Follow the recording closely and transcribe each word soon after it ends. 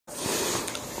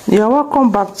You're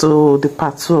welcome back to the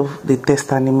part 2 of the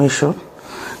test animation.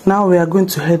 Now we are going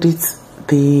to edit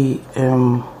the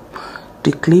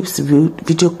clips,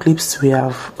 video clips we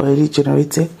have already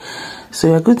generated. So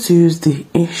we are going to use the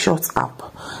InShot app.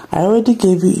 I already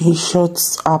gave you InShot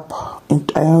app.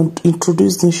 I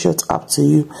introduced InShot app to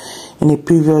you in a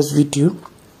previous video.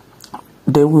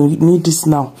 Then we need this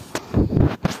now.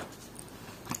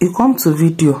 You come to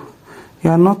video.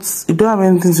 You don't have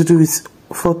anything to do with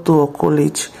photo or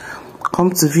collage.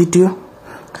 Come to video,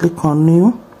 click on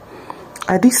new.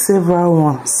 I did several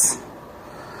ones.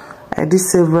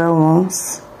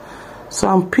 So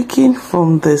I'm picking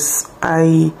from this.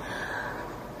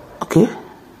 Okay,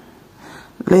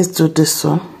 let's do this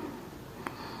one.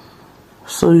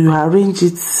 So you arrange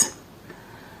it.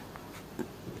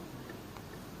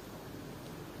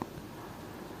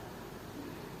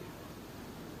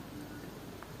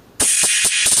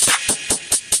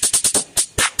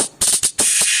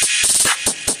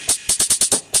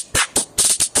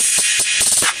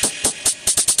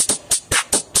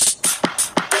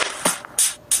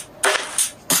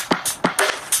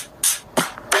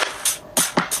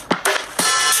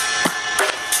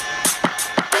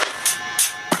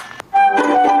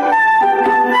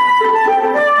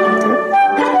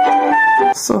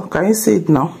 So can you see it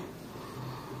now?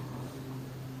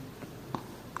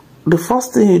 The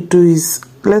first thing you do is,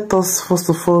 let us first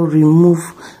of all remove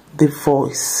the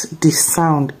voice, the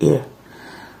sound here.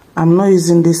 I'm not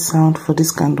using this sound for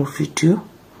this kind of video.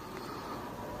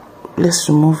 Let's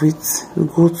remove it. We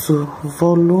go to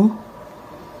volume.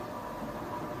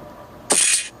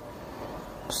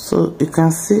 So you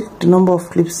can see the number of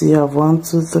clips you have: 1,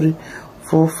 2, 3,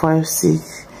 4, 5,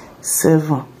 6,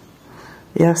 7.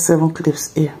 You have 7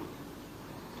 clips here.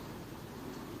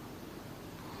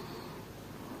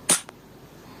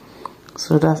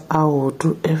 So that's how we'll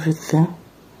do everything.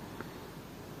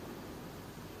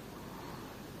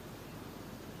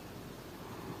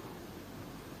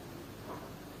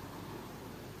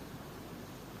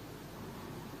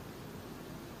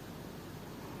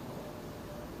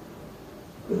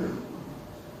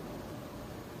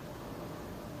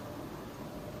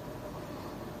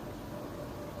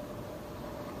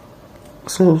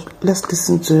 So let's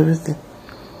listen to everything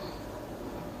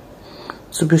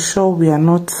to be sure we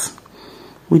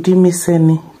didn't miss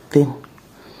anything.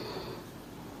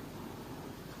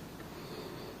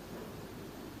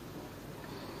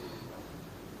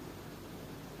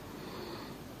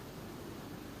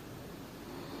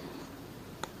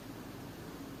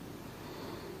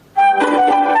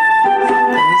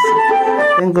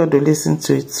 Thank God we listened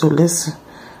to it. So let's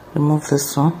remove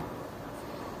this one.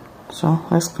 So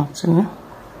let's continue.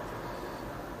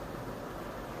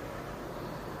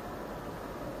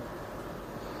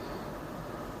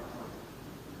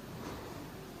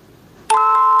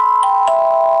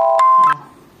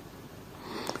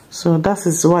 So that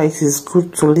is why it is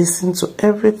good to listen to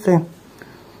everything.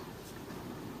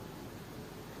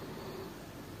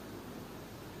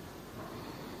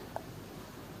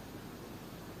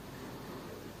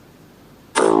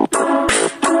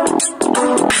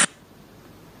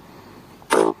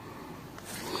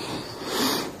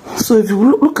 So if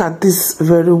you look at this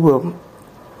very well,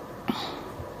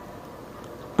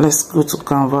 let's go to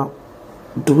Canva.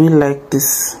 Do we like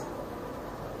this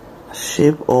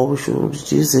shape or we should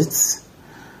reduce it?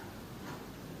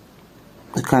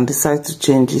 You can decide to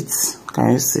change it.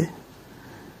 Can you see?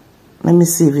 Let me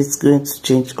see if it's going to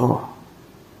change all.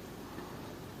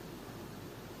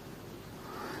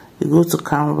 You go to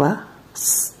Canva.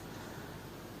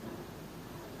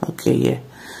 Okay, yeah,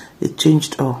 it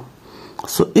changed all.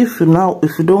 So if you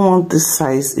don't want this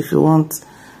size, if you want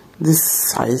this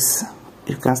size,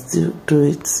 you can still do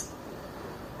it.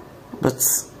 But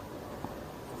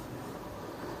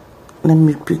let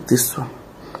me pick this one.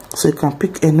 So you can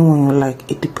pick anyone you like.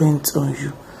 It depends on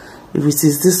you. If it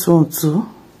is this one too,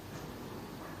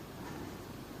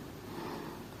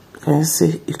 can you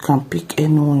see? You can pick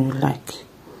anyone you like.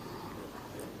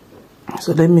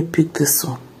 So let me pick this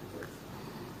one.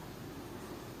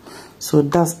 So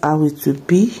that's how it will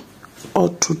be all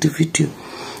through the video.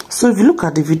 So if you look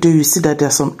at the video, you see that there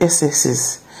are some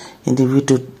excesses in the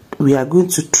video. We are going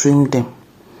to trim them.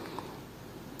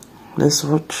 Let's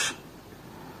watch.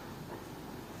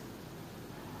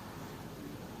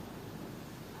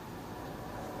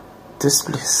 This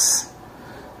place,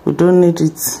 we don't need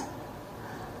it.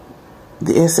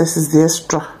 The excess is the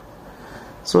extra.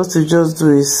 So what you just do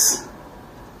is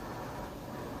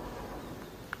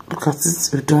look at it.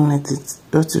 We don't need it.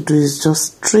 What you do is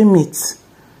just trim it.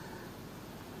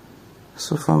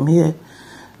 So from here,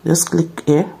 just click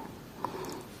here,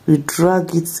 we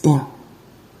drag it in.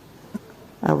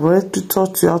 I've already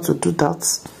taught you how to do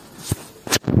that.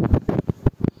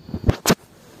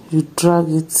 You drag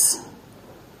it,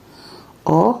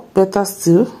 or better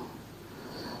still,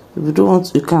 if you don't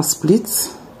want, you can split.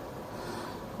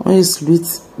 When you split,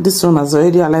 this one has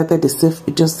already highlighted itself,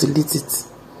 you just delete it.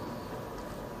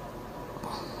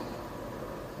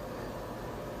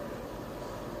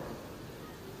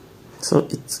 So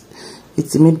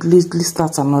it immediately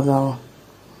starts another one.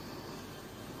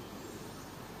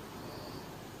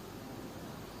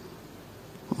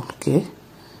 Okay,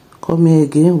 come here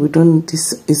again. We don't need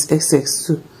this, is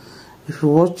XX2. If you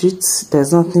watch it,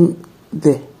 there's nothing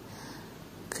there.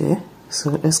 Okay, so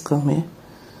let's come here.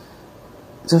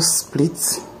 Just split.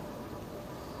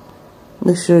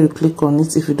 Make sure you click on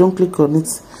it. If you don't click on it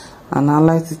and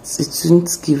highlight it, it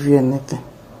won't give you anything.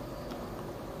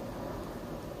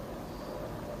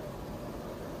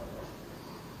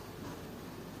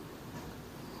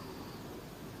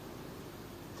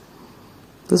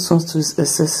 This one too is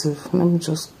excessive. Let me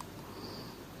just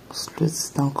split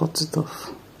it and cut it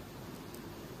off.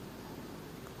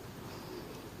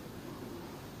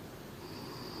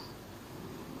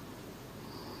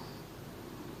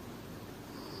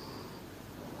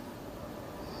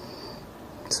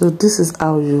 So this is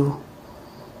how you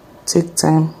take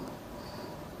time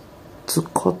to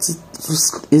cut it.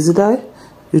 Is it that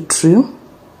you trim?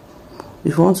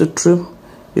 If you want to trim,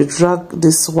 you drag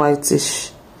this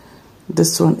whitish,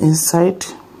 this one inside,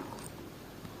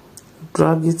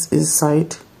 drag it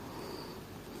inside,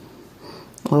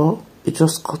 or you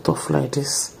just cut off like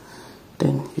this,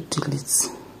 then you delete.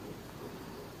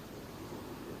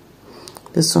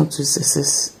 This one too is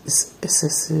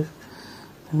excessive.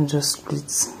 Let me just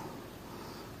split,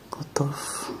 cut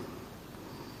off.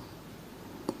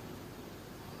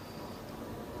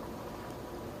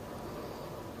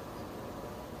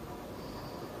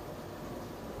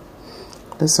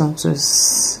 This one too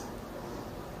is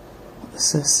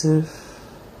excessive.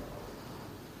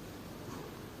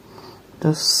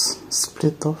 Just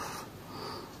split off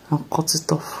and cut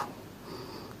it off.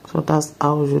 So that's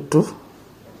how you do.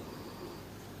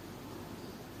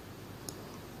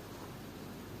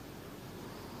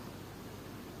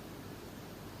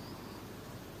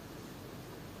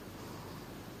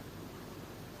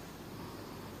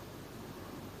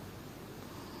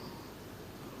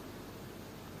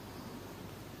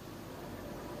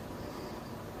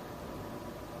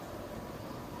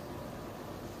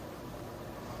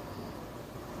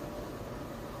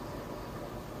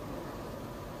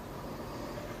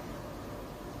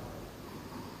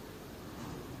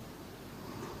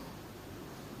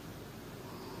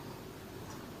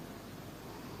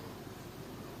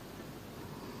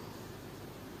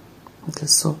 Okay,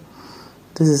 so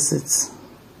this is it.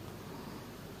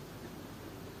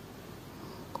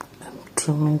 I'm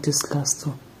trimming this last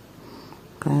one.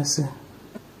 Can you see?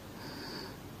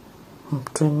 I'm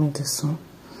trimming this one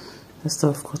instead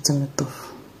of cutting it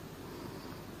off.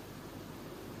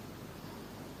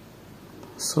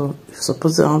 So if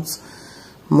suppose I want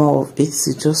more of it,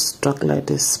 you just drag like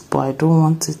this, but I don't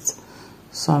want it,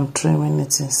 so I'm trimming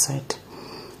it inside.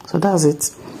 So that's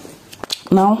it.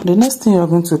 Now the next thing you're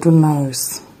going to do now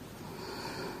is,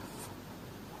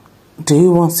 do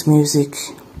you want music?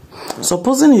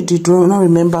 Supposing you did not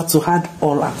remember to add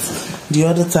all at the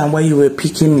other time while you were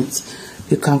picking it,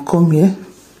 you can come here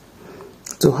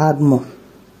to add more.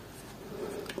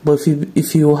 But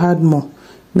if you add more,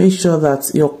 make sure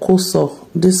that your cursor,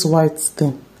 this white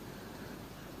thing,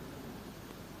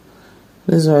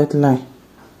 this white line,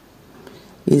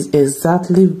 is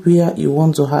exactly where you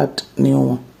want to add new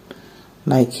one.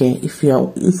 Like here, if you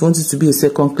want it to be a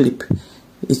second clip,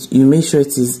 you make sure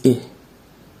it is here,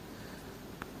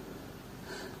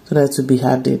 so that it will be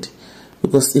added.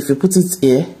 Because if you put it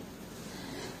here,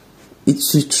 it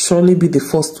should surely be the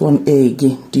first one here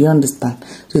again. Do you understand?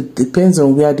 So it depends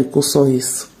on where the cursor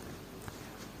is.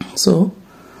 So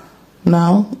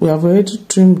now we have already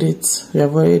trimmed it. We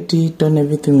have already done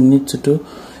everything we need to do.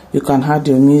 You can add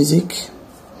your music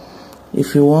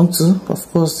if you want to.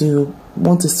 Of course, you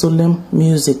want a solemn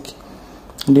music.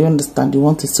 Do you understand? You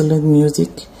want a solemn music,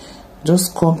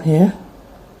 just come here.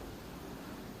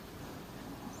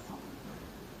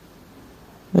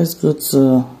 Let's go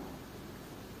to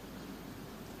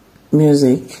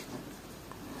music.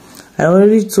 I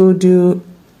already told you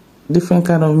different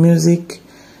kind of music,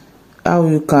 how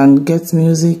you can get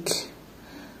music.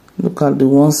 Look at the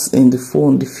ones in the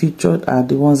phone. The featured are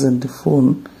the ones in the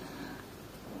phone.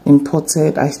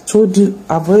 Imported, I told you,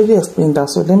 I've already explained that,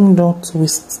 so let me not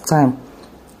waste time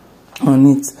on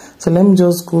it. So let me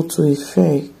just go to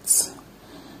effects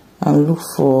and look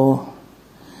for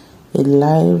a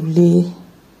lively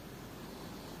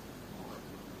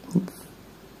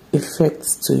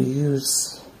effects to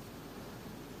use.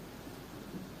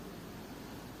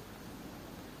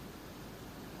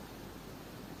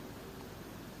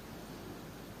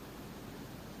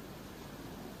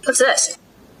 What's this?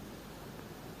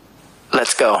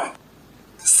 Let's go.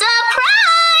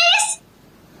 Surprise!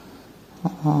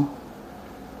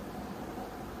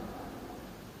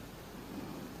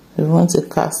 You want a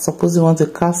car, suppose you want a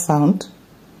car sound.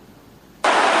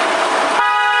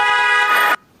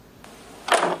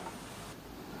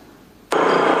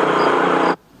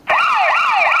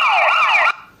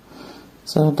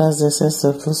 So that's the sense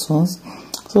of those ones.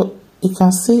 So you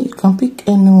can see, you can pick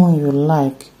anyone you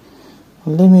like.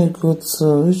 Let me go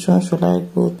to, which one should I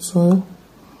go to?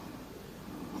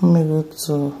 Let me go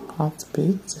to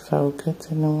Heartbeat if I will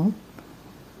get anyone.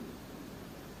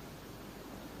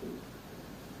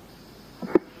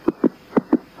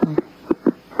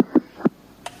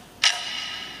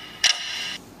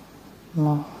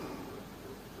 No.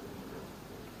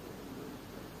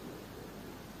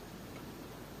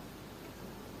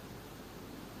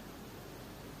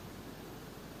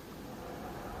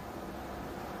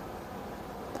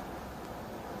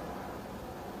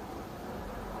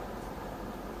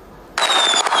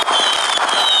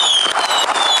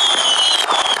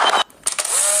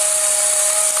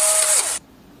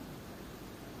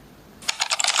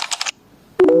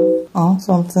 Oh,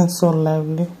 something so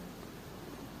lively.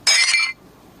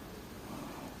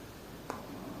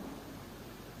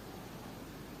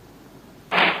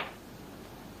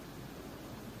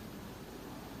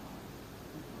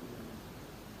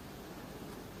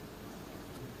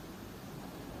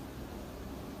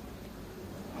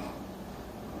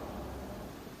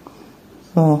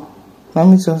 So let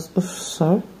me just,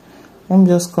 sorry, let me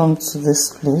just come to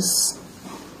this place.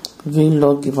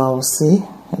 Vlog, if I will say,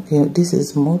 okay, this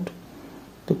is mood.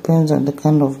 Depends on the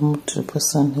kind of mood the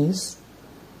person is.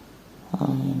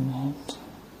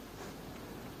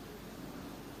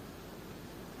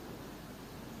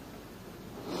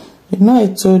 You know, I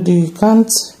told you you can't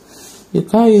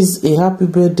use a happy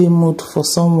birthday mood for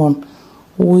someone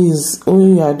who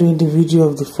you are doing the video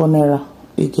of the funeral.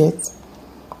 You get?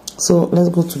 So let's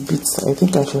go to beats. I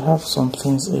think I should have some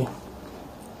things here.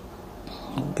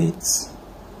 Beats,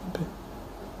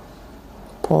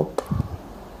 pop.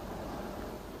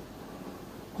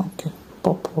 Okay,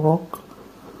 pop rock,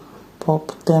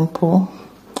 pop tempo,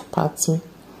 party.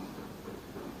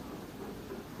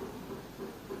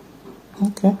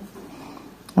 Okay,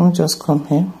 let me just come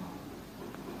here.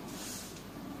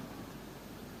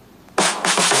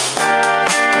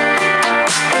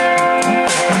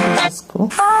 Okay, this is cool.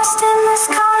 Lost in this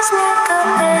cosmic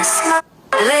abyss,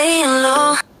 laying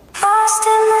low. Lost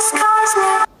in this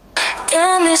cosmic,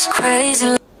 in this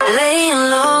crazy, laying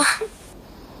low.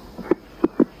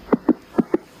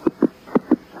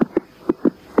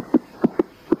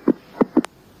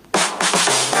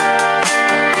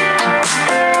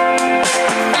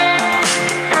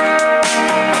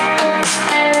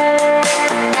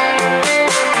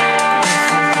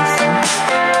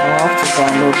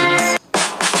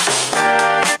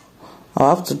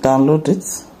 I'll have to download it.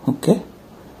 Okay,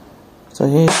 so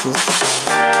here it is.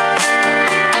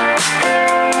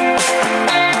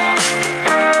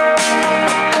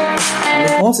 And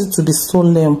if you want it to be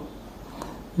solemn,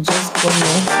 you just come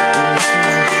here.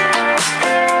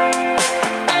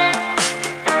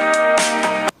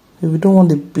 If you don't want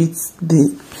the beats,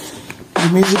 the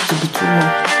music to be too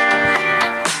long.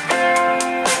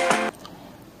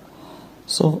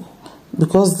 So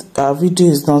because our video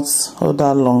is not all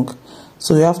that long,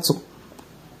 so you have to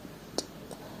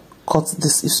cut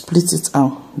this, you split it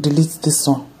and delete this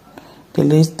one,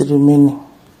 delete the remaining.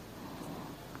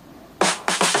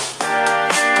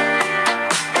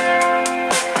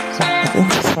 So I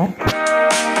think it's fine.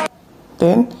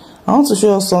 Then I want to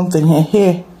show you something here.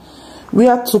 Here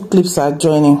where two clips are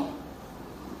joining.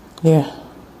 Here,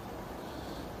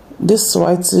 this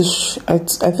whitish, I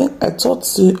think I taught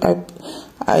you,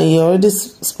 I already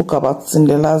spoke about it in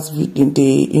the last video, in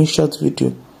the InShot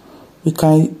video. We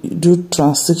can do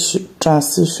transition.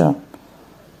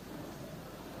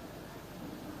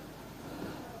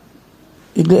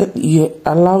 You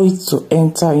allow it to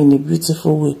enter in a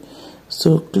beautiful way.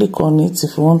 So click on it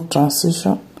if you want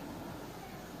transition.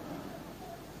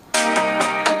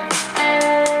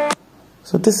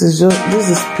 So this is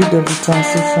speed of the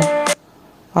transition.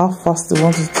 How fast you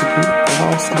want it to be, or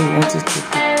how slow you want it to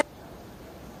be.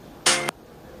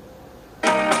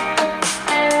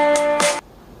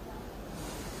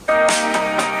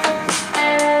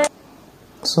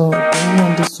 So do you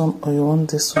want this one or you want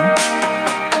this one? Or you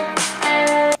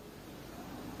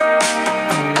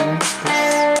want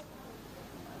this?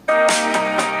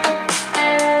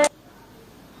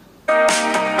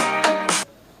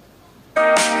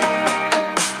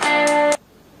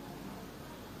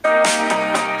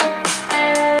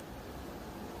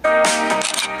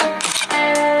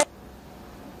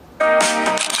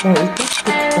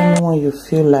 you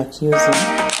feel like using.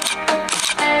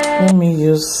 Let me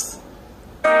use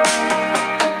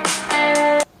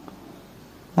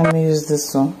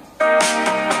this one.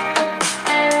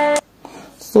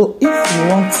 So if you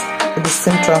want the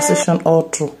same transition all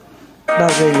through,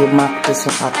 that's where you mark this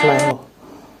one, apply all.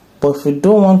 But if you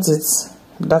don't want it,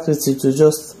 that is it, to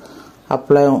just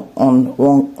apply on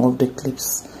one of the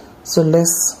clips. So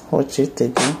let's watch it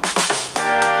again.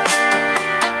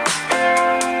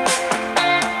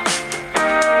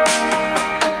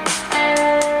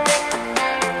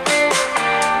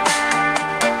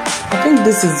 I think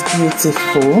this is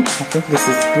beautiful.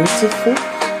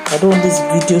 I don't want this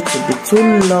video to be too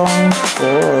long,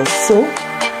 so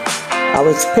I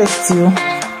will expect you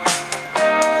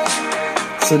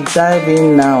to dive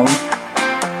in now,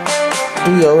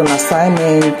 do your own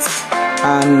assignment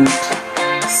and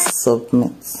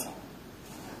submit.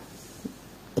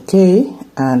 Okay,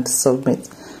 and submit.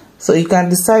 So you can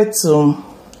decide to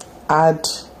add.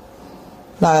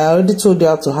 Now I already told you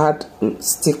how to add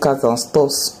stickers and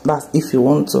stuff. That's if you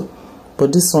want to,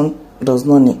 but this one does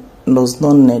not need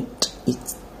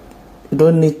it. You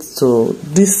don't need to.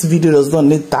 This video does not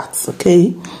need that.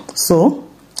 Okay, so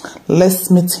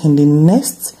let's meet in the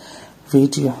next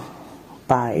video.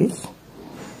 Bye.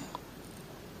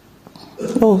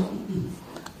 Oh,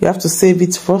 you have to save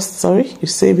it first. Sorry, you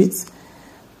save it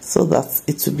so that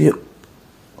it will be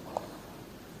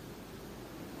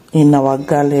in our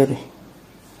gallery.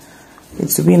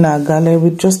 It will be in our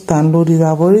gallery. Just download it.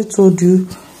 I've already told you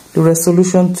the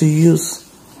resolution to use,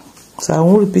 so I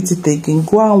won't repeat it again.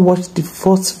 Go and watch the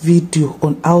first video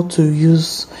on how to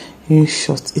use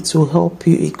InShot. It will help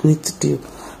you a great deal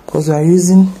because we are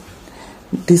using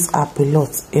this app a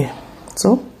lot here.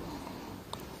 So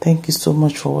thank you so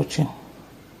much for watching.